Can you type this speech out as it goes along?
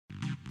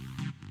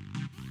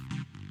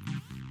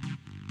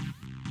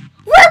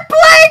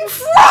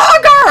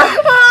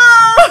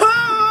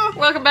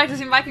welcome back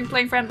to Team Viking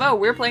playing Fran Bow.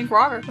 We're playing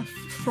Frogger.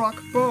 Frog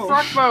bow.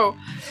 Frog Bow.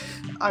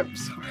 I'm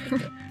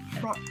sorry.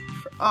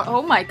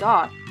 Oh my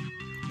god.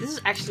 This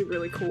is actually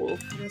really cool.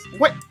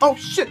 Wait, oh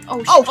shit!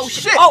 Oh, oh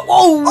shit! Oh,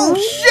 oh, oh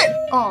shit!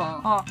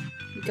 Oh. Oh,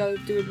 you gotta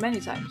do it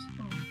many times.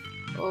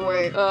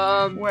 Wait.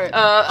 Wait.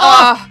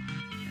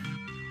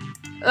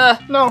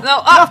 No.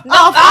 No.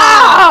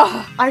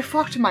 I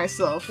fucked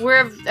myself.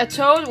 We're a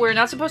toad. We're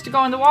not supposed to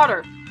go in the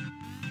water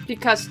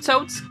because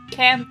toads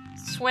can't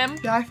swim.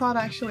 Yeah, I thought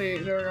actually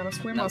they were gonna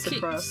swim us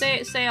across.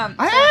 Stay on.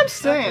 I am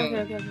staying.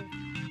 Okay.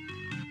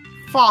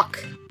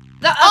 Fuck.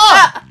 No,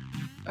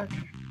 Okay.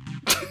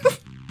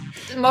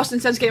 The most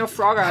intense game of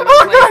Frogger I've ever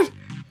Oh played. god!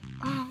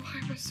 Oh, why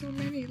were so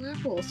many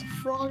levels of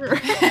Frogger?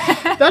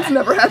 That's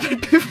never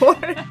happened before.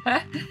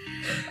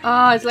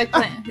 Oh, it's like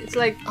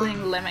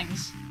playing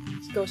Lemmings.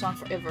 It goes on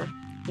forever.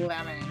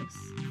 Lemmings.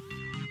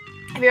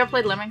 Have you ever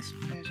played Lemmings?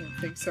 I don't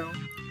think so.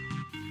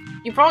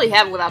 You probably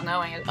have without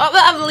knowing it. Oh,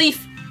 I'm a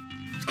leaf!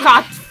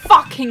 God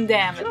fucking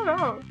damn it! Shut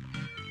up.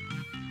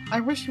 I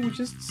wish you would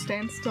just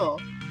stand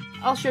still.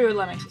 I'll show you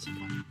Lemmings at some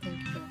point. Thank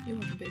you. You're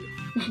welcome, baby.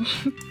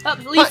 Oh,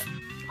 leaf!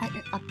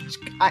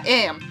 I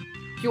am.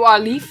 You are a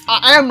leaf?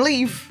 I am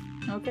leaf.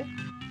 Okay.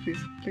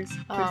 Please. Please.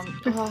 Oh,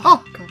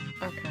 God.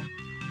 Okay.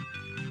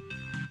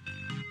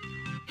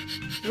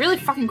 really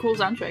fucking cool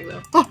soundtrack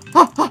though.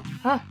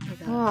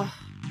 Oh.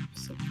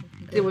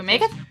 Did we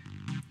make it?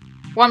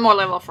 One more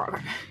level of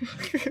Frogger.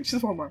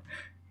 Just one more.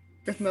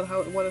 Isn't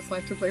that what it's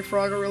like to play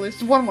Frogger really?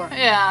 Just one more.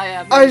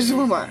 Yeah. Just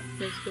one more.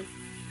 Basically.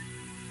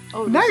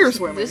 Oh, now you're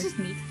swimming. This is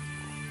neat.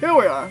 Here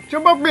we are.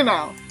 Jump up me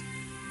now.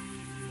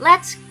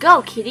 Let's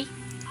go, kitty.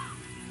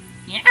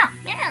 Yeah.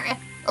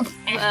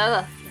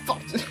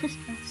 Fuck.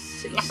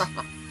 Six.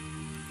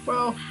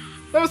 Well,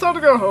 now it's time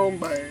to go home,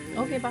 bye.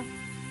 Okay, bye.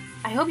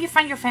 I hope you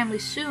find your family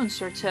soon,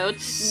 Sir Toad.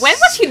 When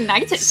was he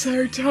knighted?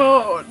 Sir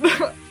Toad.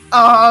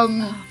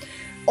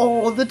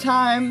 All the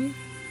time.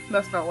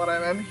 That's not what I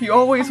meant. He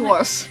always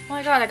was. Oh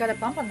my god, I got a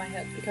bump on my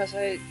head because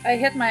I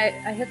hit my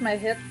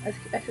head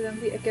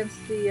accidentally against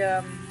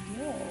the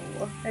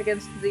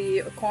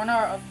corner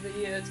of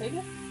the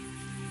table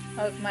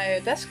of my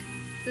desk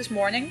this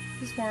morning.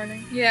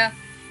 Yeah,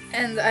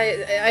 and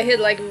I hit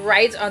like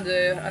right on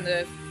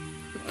the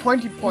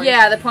pointy point.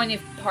 Yeah, the pointy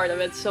part of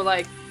it. So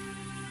like,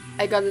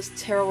 I got this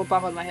terrible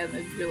bump on my head and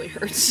it really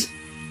hurts.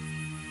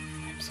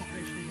 I'm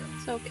sorry for you.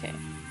 It's okay.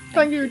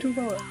 Thank you too,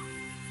 fella.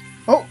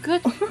 Oh!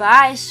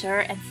 Goodbye,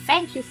 sir, and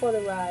thank you for the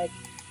ride.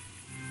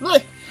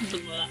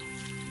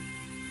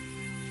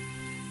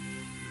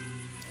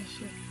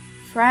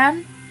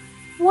 Fran,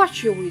 what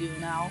should we do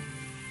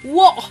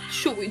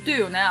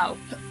now?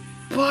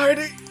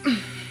 Party!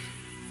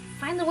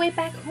 Find the way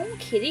back home,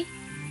 kitty.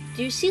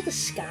 Do you see the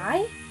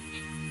sky?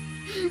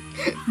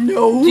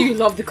 No! Do you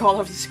love the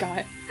color of the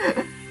sky?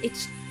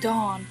 It's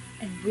dawn,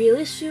 and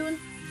really soon,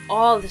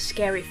 all the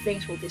scary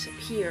things will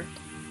disappear.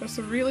 That's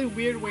a really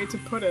weird way to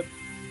put it.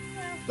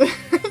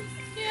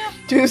 Yeah.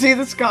 Do you see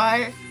the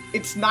sky?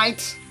 It's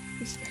night.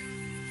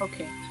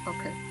 Okay.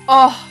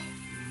 Oh,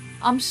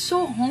 I'm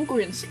so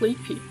hungry and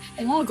sleepy.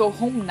 I want to go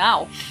home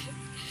now.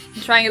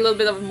 I'm trying a little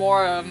bit of a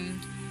more,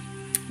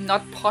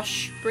 not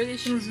posh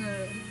British.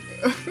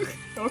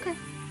 Okay.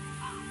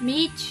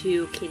 Me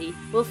too, kitty.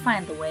 We'll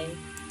find the way.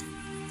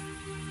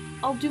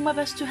 I'll do my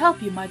best to help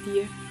you, my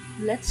dear.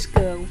 Let's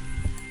go.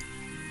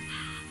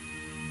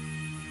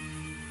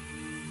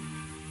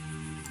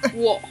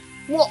 Whoa.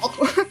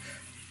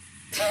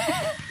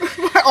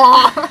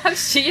 Oh.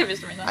 See you,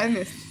 Mr. Midnight. I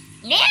missed.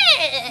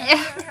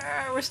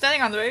 Yeah! We're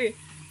standing on the baby.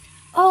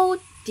 Oh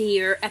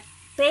dear, a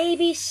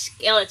baby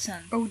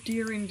skeleton. Oh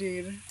dear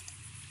indeed.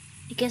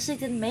 I guess they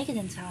didn't make it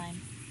in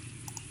time.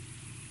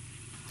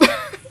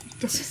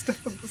 Don't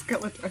step on the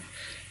skeleton.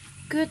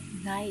 Good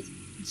night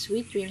and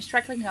sweet dreams.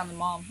 Try clicking on the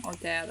mom or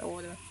dad or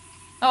whatever.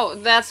 Oh,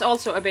 that's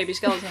also a baby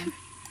skeleton.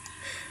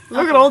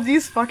 Look at all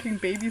these fucking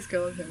baby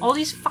skeletons. All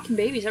these fucking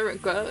babies.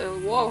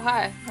 Whoa,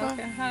 hi.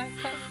 Okay, hi.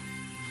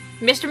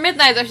 Mr.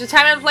 Midnight, there's a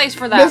time and a place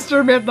for that.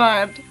 Mr.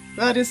 Midnight,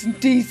 that is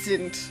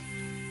indecent.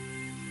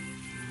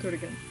 Do it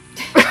again.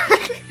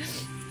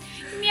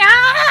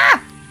 Meow!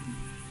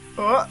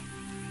 Oh.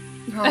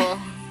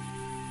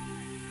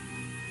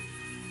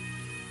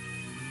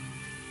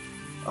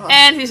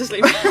 And he's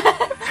asleep.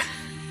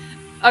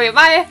 Okay,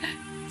 bye.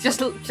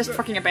 Just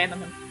fucking abandon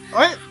him.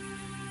 What?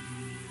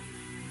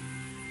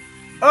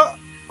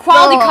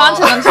 Quality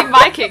content on Team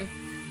Viking.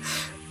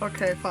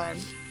 Okay, fine.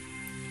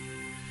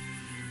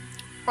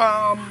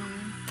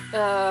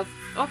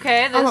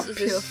 Okay, this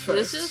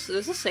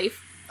is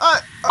safe.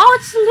 Oh,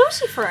 it's the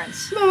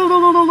Luciferans.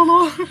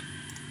 No.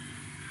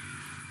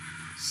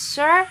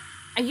 Sir,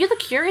 are you the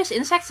curious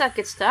insects that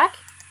get stuck?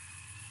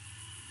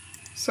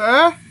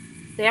 Sir?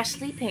 They are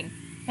sleeping.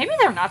 Maybe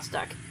they're not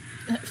stuck.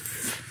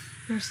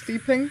 They're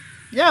sleeping?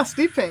 Yeah,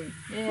 sleeping.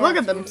 Yeah, look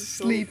at them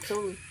sleep.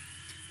 Totally.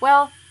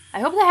 Well, I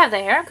hope they have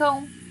their hair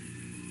comb.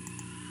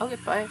 Okay,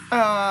 bye.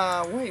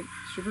 Wait.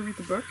 Should we read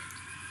the book?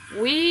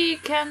 We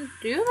can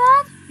do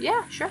that?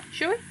 Yeah, sure.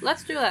 Should we?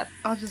 Let's do that.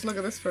 I'll just look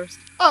at this first.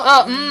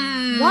 Oh,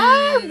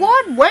 What?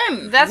 What?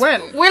 When?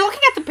 When? We're looking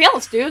at the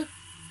pills, dude.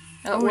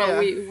 Oh,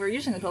 well, yeah. we're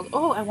using the pills.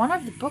 Oh, I wonder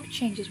if the book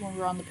changes when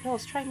we're on the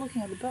pills. Try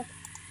looking at the book.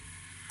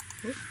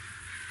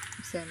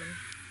 Examine.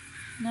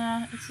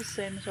 Nah, it's the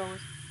same as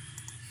always.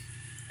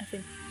 I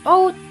think.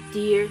 Oh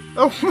dear.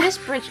 Oh. This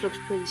bridge looks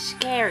pretty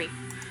scary.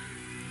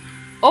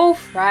 Oh,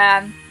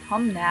 Fran,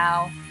 come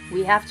now.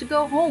 We have to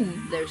go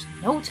home. There's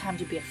no time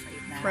to be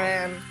afraid now.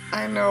 Fran,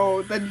 I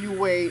know that you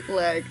weigh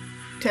like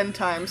 10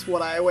 times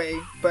what I weigh,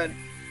 but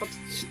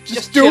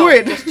just do chill.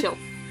 it. Just chill.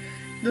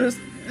 There's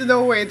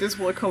no way this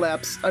will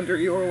collapse under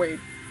your weight.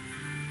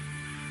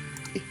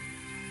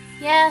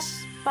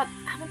 Yes, but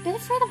I'm a bit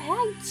afraid of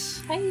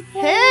heights. Heights?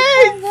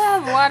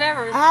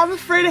 Whatever. I'm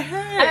afraid of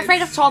heights. I'm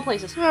afraid of tall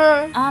places.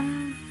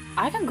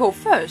 I can go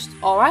first,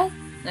 alright?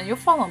 Then you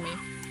follow me.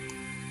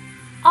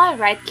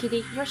 Alright,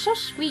 kitty, you're so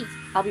sweet.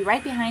 I'll be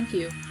right behind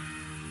you.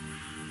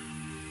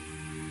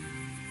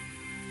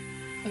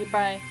 Okay,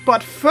 bye.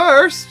 But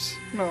first...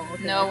 No,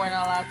 okay. No, we're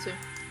not allowed to.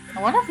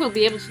 I wonder if we'll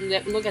be able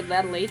to look at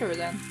that later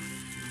then.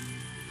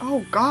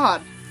 Oh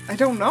god, I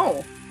don't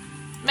know.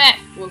 Meh,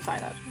 we'll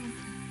find out.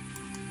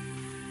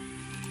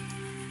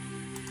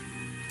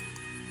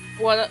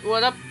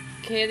 What up,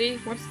 kitty?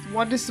 What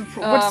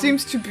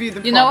seems to be the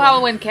problem? You know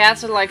how when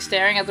cats are like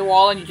staring at the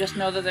wall and you just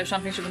know that there's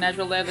something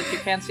supernatural there that you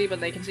can't see but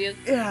they can see it?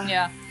 Yeah.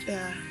 Yeah.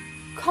 Yeah.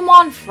 Come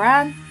on,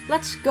 Fran.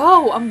 Let's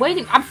go. I'm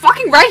waiting. I'm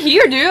fucking right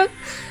here, dude.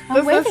 I'm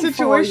That's that waiting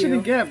situation for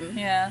you. again.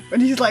 Yeah.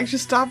 And he's like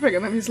just stopping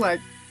and then he's like,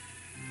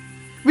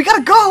 we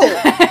gotta go!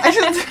 I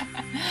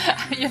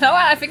just... You know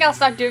what? I think I'll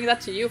start doing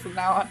that to you from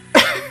now on.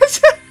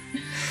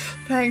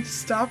 Thanks,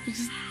 stop. You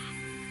just...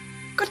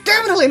 God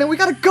damn it, Elena, we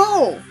gotta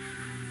go!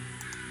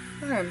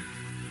 Man.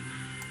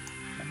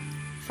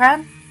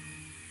 Fran?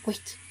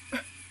 Wait.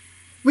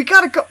 We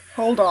gotta go.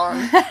 Hold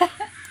on.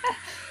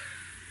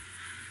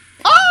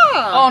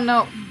 Ah! Oh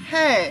no.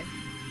 Hey.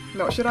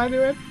 No, should I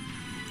do it?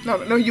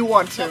 No, you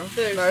want to. No,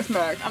 dude. No, it's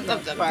not. No,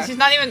 it's fine. He's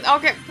not even.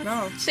 Okay.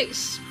 No.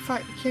 Six.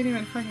 Fuck, you can't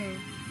even fucking...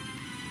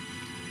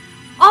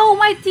 Oh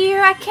my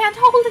dear, I can't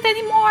hold it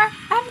anymore.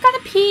 I'm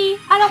gonna pee.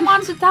 I don't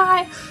want to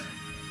die.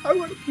 I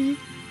wanna pee.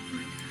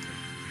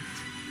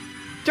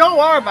 Don't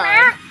worry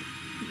about it.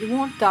 You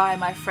won't die,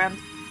 my friend.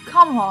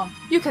 Come on,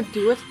 you can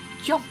do it.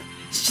 Jump.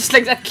 It's just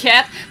like that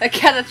cat that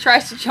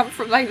tries to jump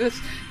from like this,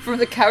 from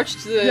the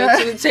couch to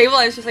the table,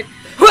 and it's just like.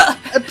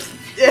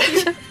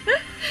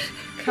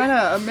 Kind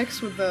of a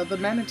mix with the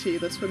manatee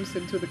that swims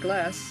into the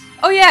glass.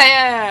 Oh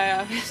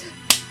yeah.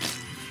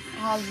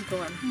 How's it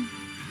going?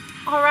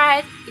 All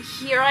right,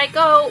 here I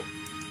go.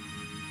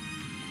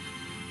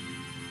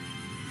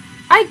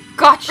 I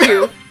got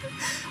you.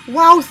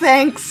 Wow,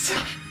 thanks.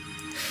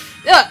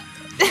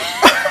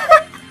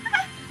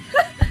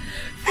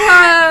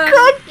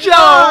 Good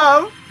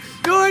job!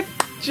 Good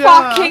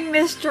job! Fucking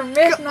Mr.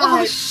 Midnight!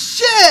 Oh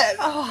shit!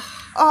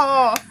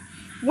 Oh.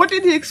 What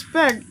did he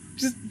expect?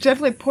 Just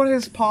gently put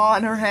his paw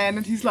in her hand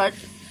and he's like,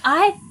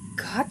 I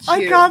got you.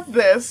 I got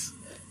this.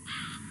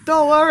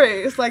 Don't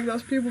worry. It's like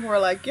those people who are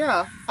like,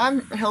 yeah,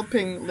 I'm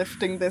helping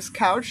lifting this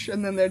couch,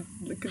 and then they're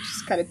like,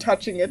 just kind of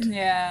touching it.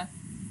 Yeah.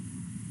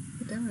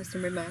 God damn it, Mr.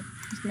 Midnight.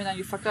 Mr. Midnight,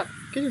 you fucked up.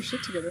 Get your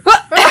shit together.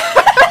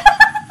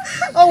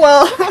 Oh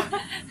well.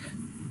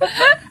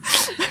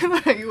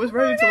 He was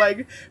ready to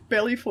like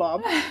belly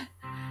flop. Yeah!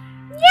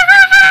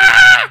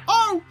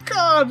 Oh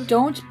god!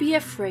 Don't be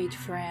afraid,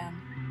 Fran.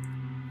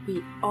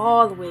 We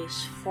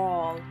always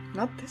fall.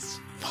 Not this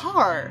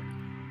far.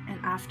 And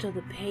after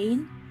the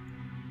pain,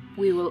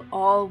 we will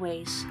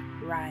always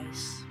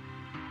rise.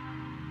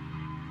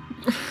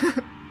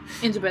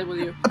 Into bed with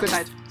you. Good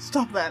night.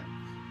 Stop that.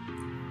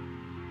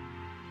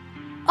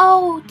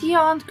 Oh, dear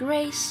Aunt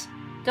Grace,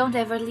 don't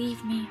ever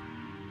leave me.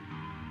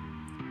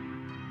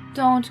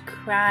 Don't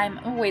cry.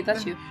 Oh wait,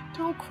 that's you.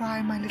 Don't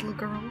cry, my little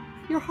girl.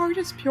 Your heart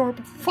is pure,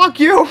 but fuck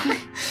you!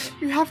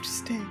 You have to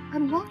stay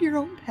and love your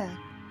own path.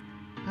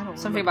 I don't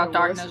Something about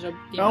darkness or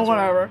demons. Oh,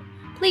 whatever.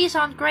 Please,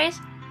 Aunt Grace,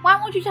 why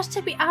won't you just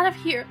take me out of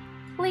here?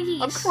 Please.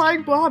 I'm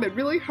crying blood. It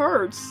really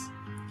hurts.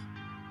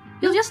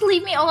 You'll just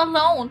leave me all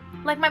alone,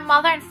 like my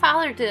mother and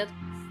father did.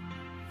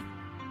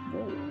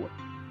 Whoa.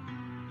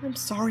 I'm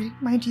sorry,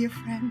 my dear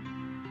friend.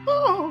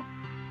 Oh!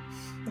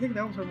 I think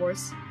that was her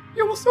voice.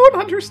 You will soon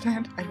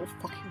understand. I don't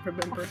fucking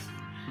remember.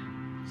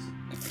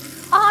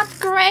 Aunt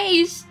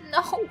Grace!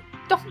 No,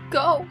 don't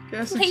go.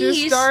 Guess please. it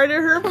just started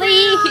her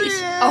Please!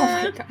 period. Oh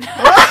my god.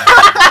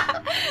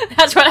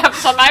 That's what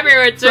happens on my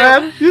period too.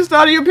 Fran, you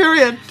started your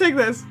period. Take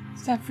this.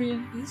 It's time for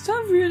you. It's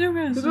time for you to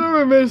miss. It's not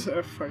my miss.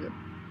 Fuck it.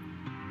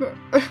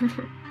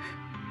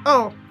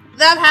 Oh.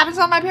 That happens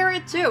on my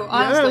period too,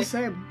 honestly. Yeah,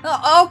 same.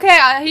 Oh,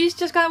 okay, he's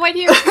just gonna wait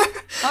here.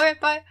 Okay,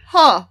 bye.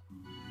 Huh.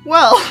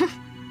 Well.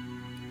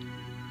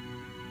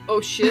 Oh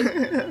shit.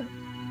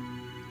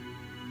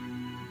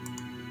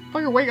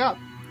 Fucking wake up.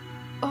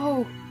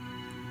 Oh.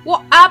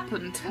 What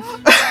happened?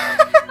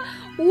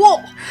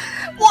 What?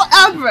 What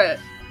happened?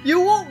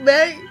 You won't,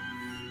 mate.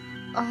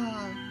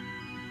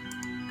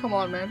 Come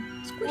on, man.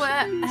 Squish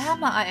Where these.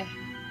 am I?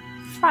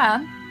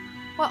 Fran,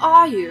 where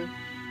are you?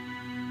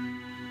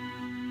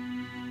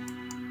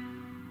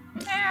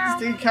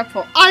 Sticky cat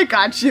paw. I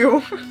got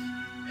you!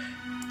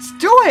 Just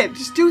do it!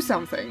 Just do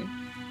something.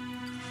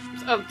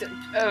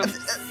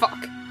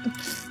 Fuck.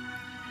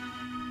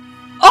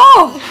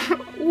 Oh!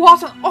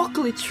 What an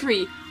ugly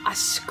tree! I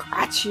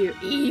scratch you,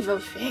 evil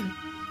thing.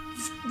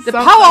 The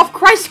power of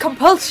Christ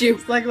compels you!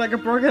 It's like a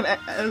broken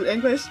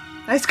English.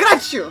 I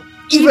scratch you!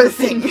 Evil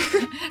thing!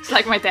 It's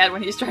like my dad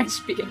when he's trying to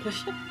speak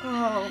English.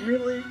 Oh,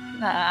 really?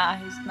 Nah,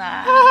 he's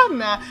not.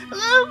 Nah. A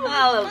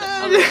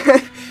little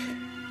bit.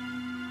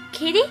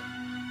 Kitty?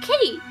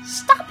 Kitty,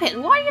 stop it!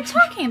 What are you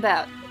talking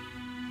about?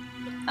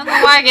 I don't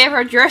know why I gave her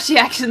a Jersey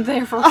accent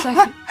there for a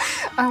second.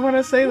 I want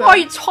to say that. What are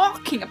you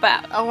talking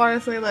about? I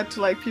want to say that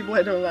to like people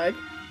I don't like.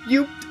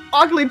 You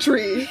ugly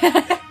tree!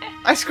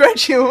 I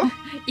scratch you!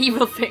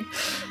 Evil thing.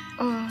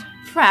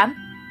 Fran,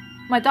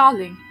 my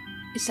darling,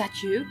 is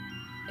that you?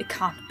 It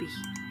can't be.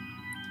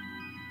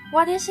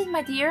 What is it,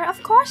 my dear?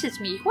 Of course it's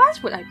me. Who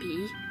else would I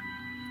be?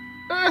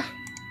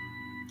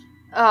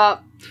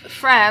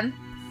 Fran,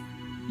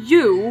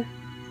 you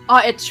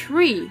are a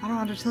tree. I don't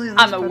want to tell you this,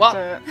 I'm a what?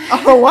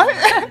 I'm a what?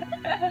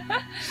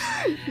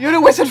 You're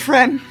the wizard,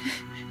 Fran.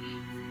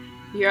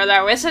 You're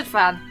the wizard,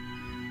 Fran.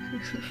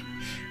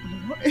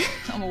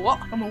 I'm a what?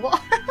 I'm a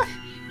what?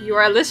 You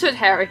are a lizard,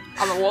 Harry.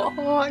 I'm a what?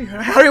 Oh, you're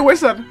a Harry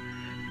Wizard.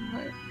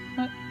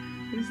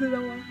 Is it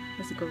that one?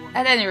 That's a good one.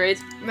 At any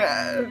rate,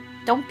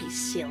 don't be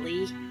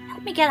silly.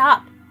 Help me get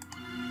up.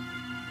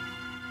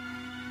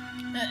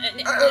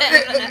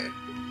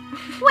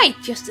 Wait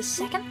just a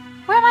second.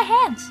 Where are my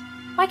hands?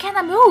 Why can't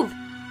I move?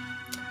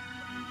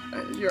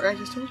 I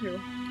just told you.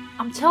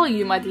 I'm telling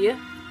you, my dear,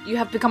 you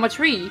have become a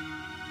tree.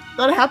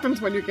 That happens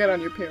when you get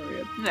on your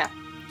period. Yeah.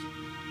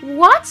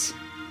 What?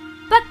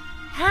 But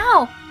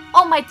how?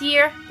 Oh, my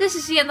dear, this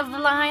is the end of the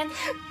line.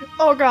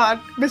 Oh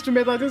god, Mr.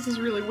 Midlight, this is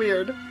really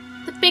weird.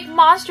 The big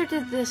monster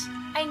did this.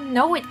 I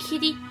know it,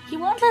 Kitty. He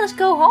won't let us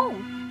go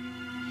home.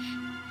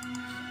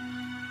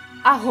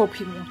 I hope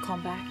he won't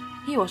come back.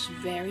 He was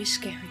very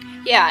scary.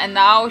 Yeah, and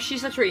now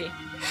she's a tree.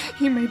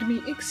 He made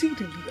me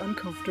exceedingly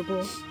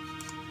uncomfortable.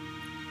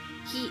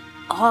 He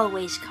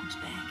always comes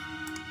back.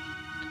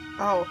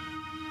 Oh.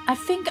 I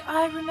think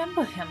I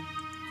remember him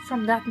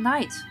from that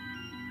night.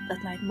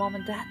 That night Mom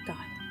and Dad died.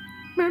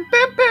 Bam,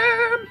 bam,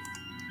 bam.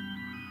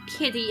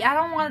 Kitty, I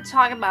don't want to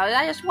talk about it.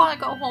 I just want to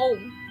go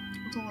home.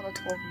 I don't want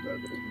to talk about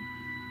it.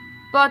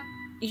 But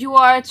you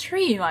are a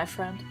tree, my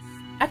friend.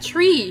 A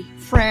tree.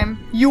 Fran,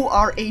 you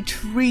are a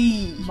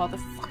tree.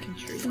 Motherfucking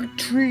tree. A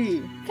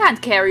tree.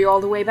 Can't carry you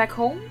all the way back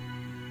home.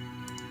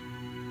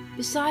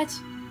 Besides,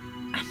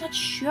 I'm not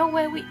sure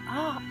where we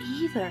are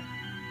either.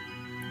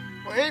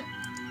 Wait.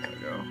 There we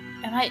go.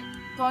 Am I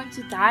going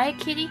to die,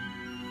 Kitty?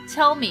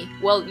 Tell me.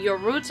 Well, your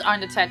roots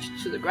aren't attached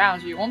to the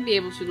ground, so you won't be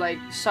able to, like,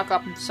 suck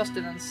up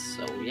sustenance,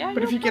 so yeah.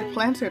 But if you get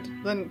planted,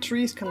 then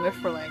trees can live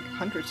for, like,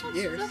 hundreds of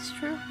years. That's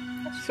true.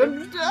 That's So,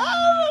 true.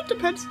 it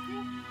depends.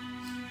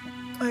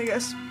 I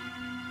guess.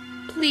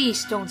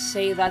 Please don't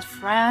say that,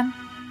 Fran.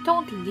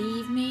 Don't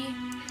leave me.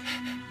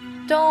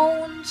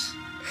 Don't.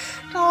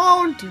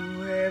 Don't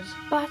do it.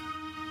 But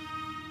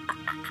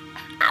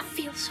I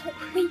feel so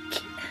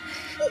weak.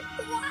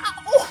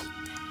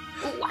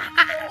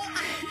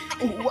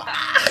 Wow.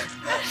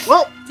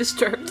 Well,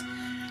 Disturbed.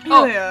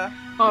 yeah.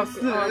 Oh,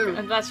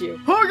 and that's you.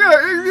 I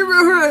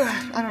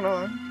don't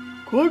know.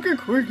 I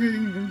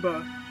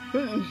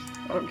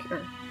don't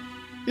care.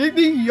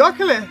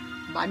 Jokkele.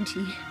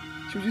 Manti.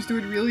 Should we just do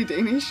it really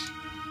Danish?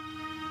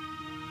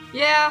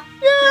 Yeah.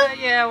 Yeah.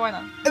 Yeah, why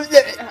not?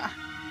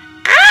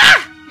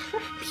 Ah!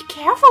 Be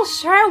careful,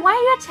 sir. Why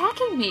are you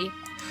attacking me?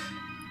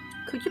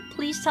 Could you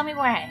please tell me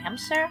where I am,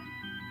 sir?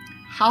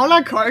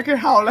 Havla kolke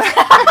havla.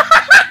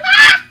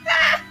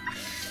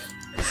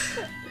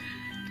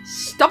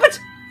 Stop it!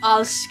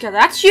 I'll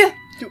scratch you.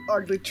 You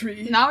ugly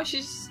tree. Now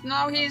he's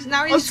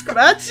I'll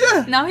scratch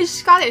you. now he's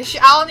Scottish.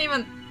 I don't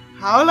even.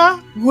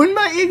 Havla, hun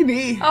mig ikke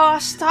ned. Oh,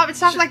 stop! It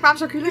sounds like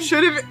Bamse og Kylling.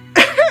 Should have.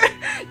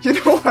 You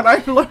know what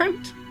I've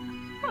learned?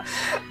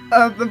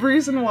 The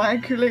reason why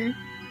Kylling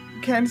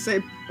can't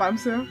say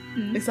Bamse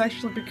is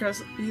actually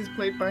because he's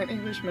played by an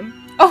Englishman.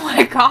 Oh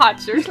my god!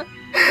 Seriously?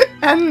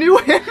 And knew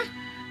him.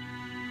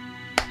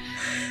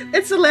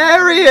 It's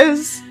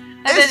hilarious.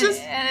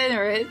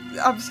 Anyway,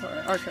 I'm sorry.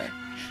 Okay.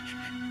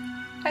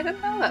 I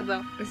didn't know that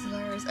though. It's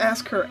hilarious.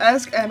 Ask her.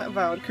 Ask Anne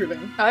about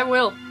Kylling. I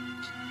will.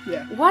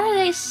 Yeah. What are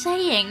they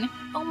saying?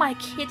 Oh my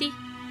kitty.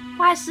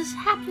 Why is this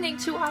happening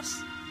to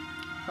us?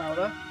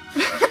 Havla.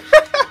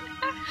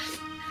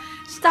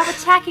 Stop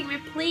attacking me,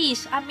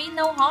 please. I mean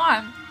no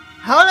harm.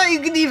 Havla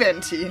ikke de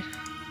venti.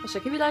 Og så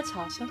kan vi lege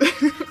tosser.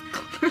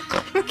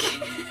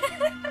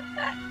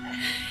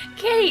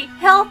 Kitty,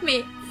 help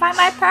me. Find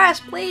my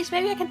purse, please.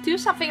 Maybe I can do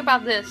something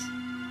about this.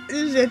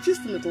 Yeah,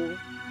 just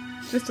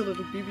a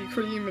little BB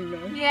cream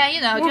and Yeah,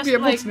 you know, we'll just be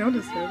able like to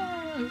notice it.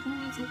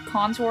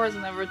 contours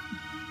and never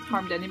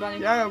harmed anybody.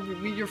 Yeah, we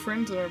meet your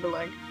friends and they'll be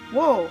like,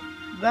 whoa,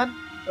 that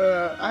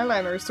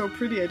eyeliner is so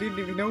pretty, I didn't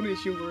even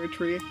notice you were a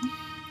tree.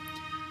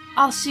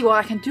 I'll see what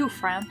I can do,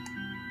 Fran.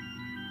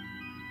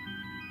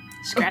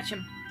 Scratch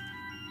him.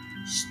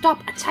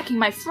 Stop attacking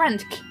my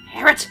friend,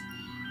 Carrot!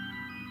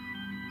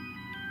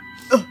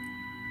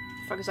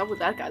 Fuck is up with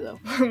that guy, though?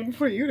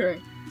 What are you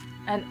doing?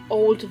 An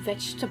old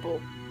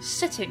vegetable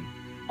sitting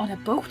on a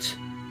boat.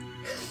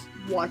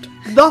 What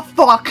the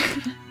fuck?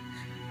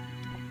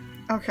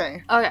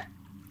 Okay. Okay.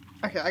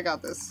 Okay, I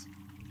got this.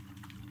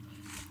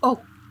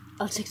 Oh,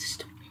 I'll take this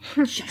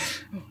too.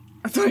 Shut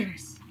up.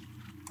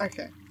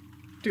 Okay.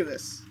 Do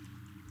this.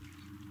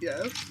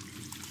 Yes.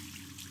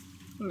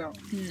 No.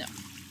 No.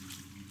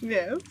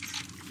 Yes.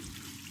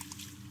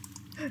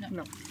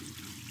 No.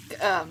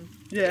 No.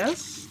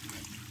 Yes.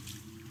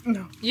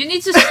 No. You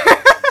need to...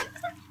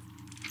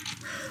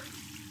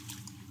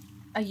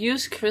 I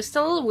use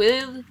crystal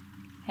with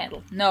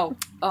handle. No.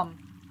 No.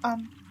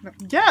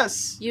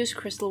 Yes. Use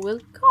crystal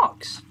with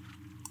cogs.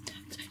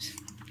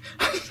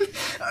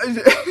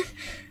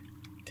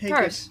 Take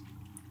Purse.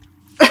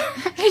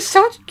 He's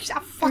so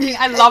fucking...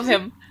 I love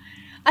him.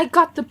 I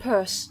got the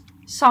purse.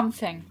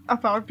 Something.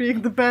 About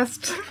being the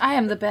best. I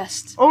am the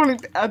best. Only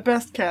a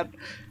best cat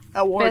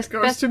award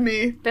goes to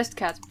me. Best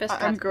cat. Best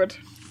cat. I'm good.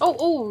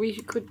 Oh, we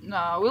could...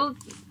 No,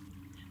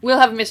 we'll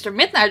have Mr.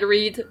 Midnight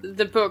read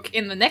the book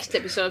in the next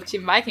episode of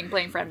Team Viking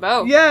playing Fran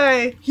Bow.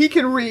 Yay! He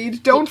can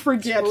read. Don't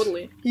forget.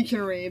 Totally. He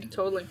can read.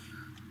 Totally.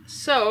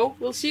 So,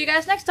 we'll see you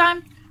guys next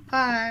time.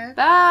 Bye.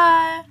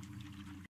 Bye.